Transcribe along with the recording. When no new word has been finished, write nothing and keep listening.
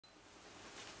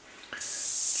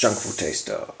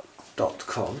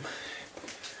junkfoodtaster.com,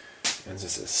 and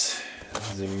this is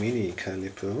the mini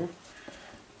Calippo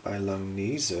by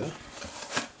Langnese,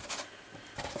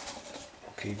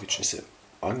 okay, which is a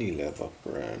Unilever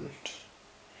brand.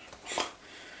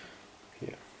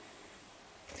 Here.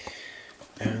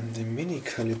 And the mini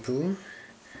Calippo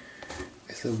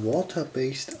is a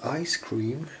water-based ice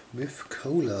cream with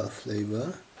cola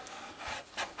flavor,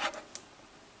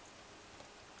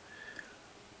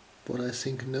 but I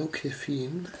think no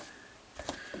caffeine.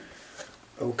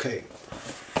 Okay.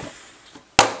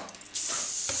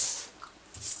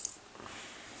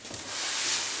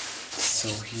 So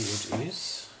here it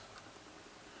is.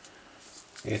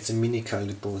 It's a mini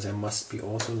Calippo. There must be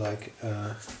also like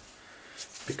a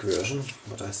big version,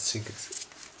 but I think it's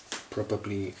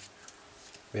probably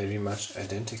very much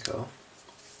identical.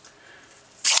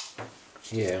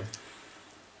 Yeah.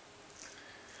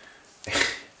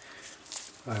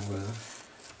 I will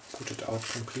put it out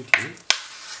completely.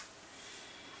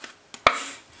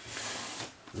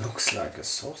 Looks like a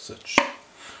sausage.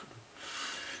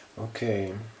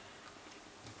 Okay.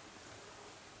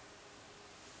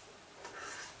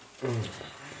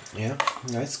 Yeah,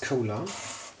 nice cola.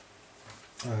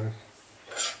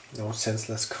 No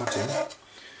senseless cutting. I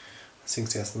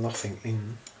think there's nothing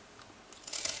in.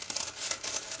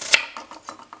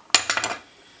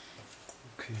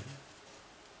 Okay.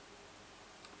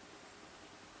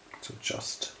 So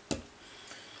just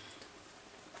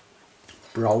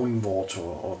brown water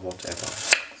or whatever.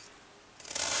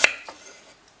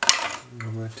 I'm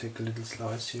going to take a little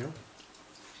slice here.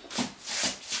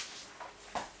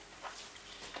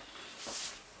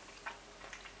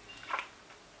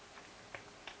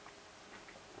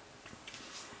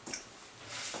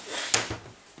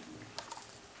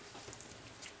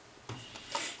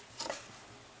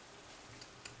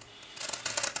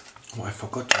 Oh, I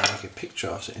forgot to make a picture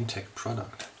of the intact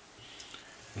product.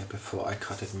 Yeah, before I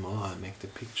cut it more, I'll make the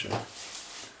picture.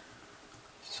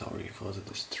 Sorry for the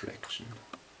distraction.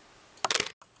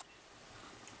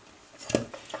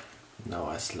 Now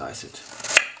I slice it.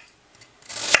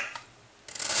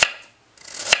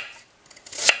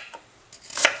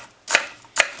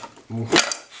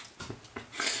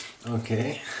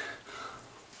 Okay.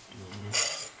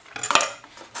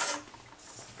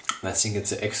 I think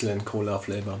it's an excellent cola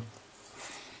flavor.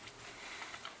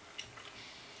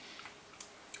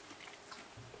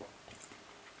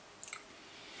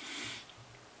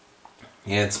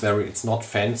 Yeah, it's not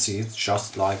fancy, it's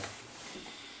just like,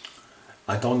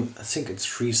 I don't think it's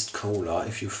freezed cola.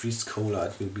 If you freeze cola,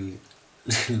 it will be a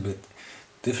little bit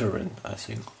different, I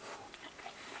think.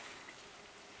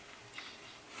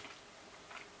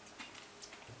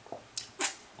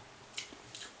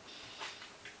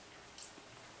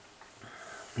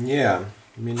 Yeah,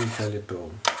 mini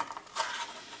Calippo.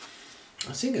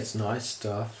 I think it's nice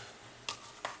stuff.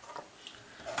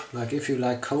 Like if you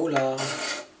like cola,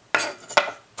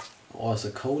 or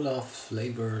the cola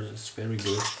flavor is very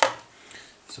good.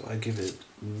 So I give it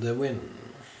the win.